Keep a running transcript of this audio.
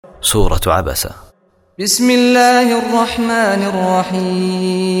سورة عبسة. بسم الله الرحمن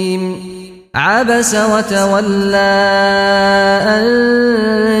الرحيم. عبس وتولى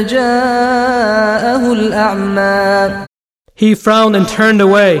أن جاءه الأعمى. He frowned and turned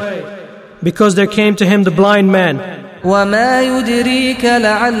away because there came to him the blind man. وما يدريك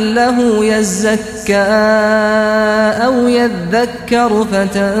لعله يزكى أو يذكر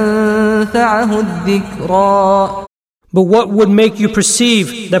فتنفعه الذكرى. But what would make you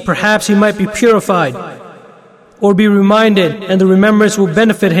perceive that perhaps he might be purified or be reminded and the remembrance will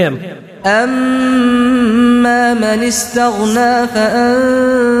benefit him? أما من استغنى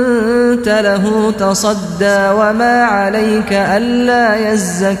فأنت له تصدى وما عليك ألا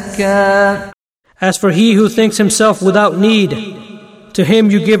يزكى. As for he who thinks himself without need, to him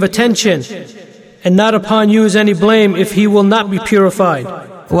you give attention, and not upon you is any blame if he will not be purified.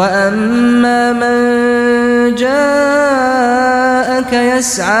 وأما من جاءك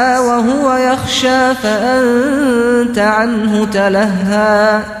يسعى وهو يخشى فأنت عنه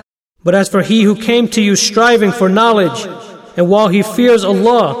تلهى. But as for he who came to you striving for knowledge, and while he fears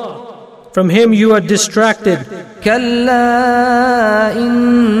Allah, from him you are distracted. كلا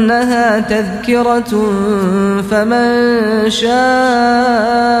إنها تذكرة فمن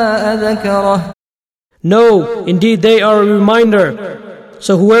شاء ذكره. No, indeed they are a reminder,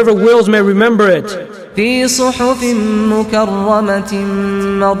 so whoever wills may remember it. في صحف مكرمة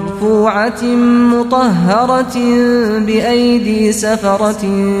مرفوعة مطهرة بأيدي سفرة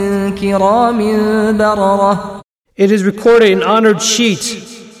كرام بررة. It is recorded in honored sheets,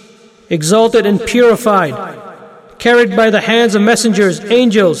 exalted and purified, carried by the hands of messengers,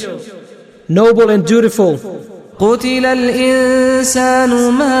 angels, noble and dutiful. قتل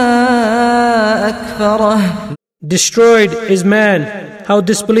الإنسان ما أكفره. Destroyed is man, how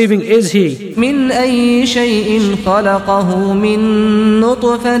disbelieving is he. من أي شيء خلقه من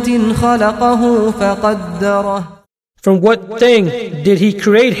نطفة خلقه فقدره. From what thing did he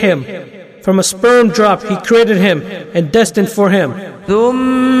create him? From a sperm drop he created him and destined for him.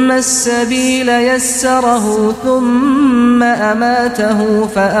 ثم السبيل يسره ثم أماته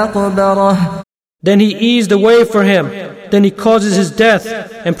فأقبره. Then he eased the way for him. Then he causes his death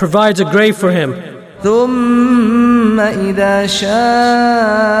and provides a grave for him. ثم إذا شاء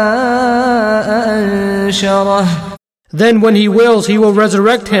أنشره. Then when he wills, he will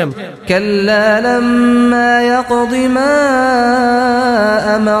resurrect him. كلا لما يقض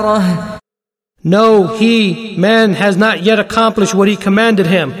ما أمره. No, he, man, has not yet accomplished what he commanded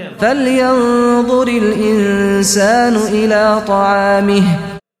him. فلينظر الإنسان إلى طعامه.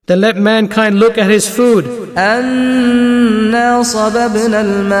 Then let mankind look at his food. أنا صببنا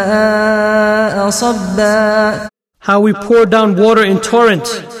الماء صبا. How we pour down water in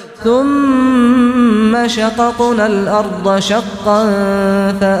torrents. ثم شققنا الأرض شقا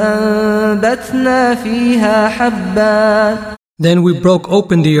فأنبتنا فيها حبا. Then we broke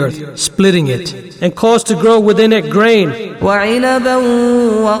open the earth, splitting it, and caused to grow within it grain, وعنبا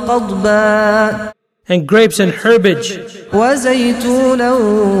وقضبا. and grapes and herbage, وزيتونا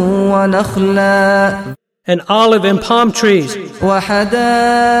ونخلا. and olive and palm trees,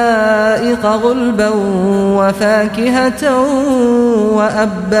 وحدائق غلبا وفاكهة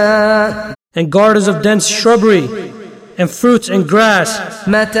وأبا. and gardens of dense shrubbery, and fruits and grass,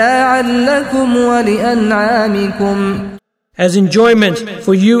 متاعا لكم ولأنعامكم. as enjoyment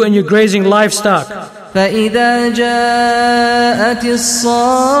for you and your grazing livestock. فإذا جاءت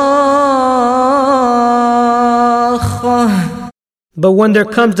الصاخة. But when there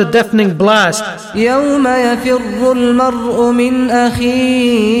comes the deafening blast, يوم يفر المرء من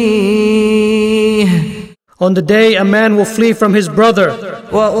أخيه. on the day a man will flee from his brother,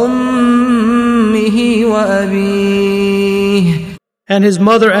 وأمه وأبيه. and his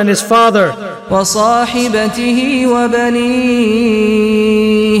mother and his father, وصاحبته وبنيه.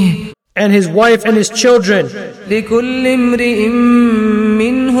 and his wife and his children. لكل امرئ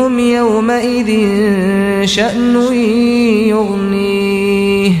منهم يومئذ شأن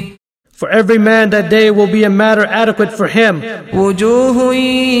يغنيه. For every man that day will be a matter adequate for him. وجوه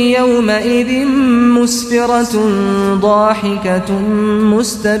يومئذ مسفرة ضاحكة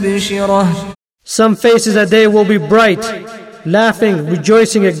مستبشرة. Some faces that day will be bright, laughing,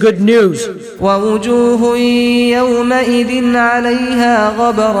 rejoicing at good news. ووجوه يومئذ عليها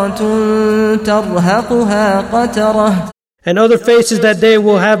غبرة ترهقها قترة. And other faces that day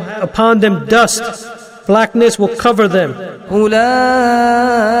will have upon them dust, blackness will cover them.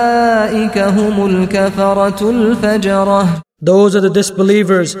 أولئك هم الكفرة الفجرة. Those are the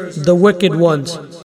disbelievers, the wicked ones.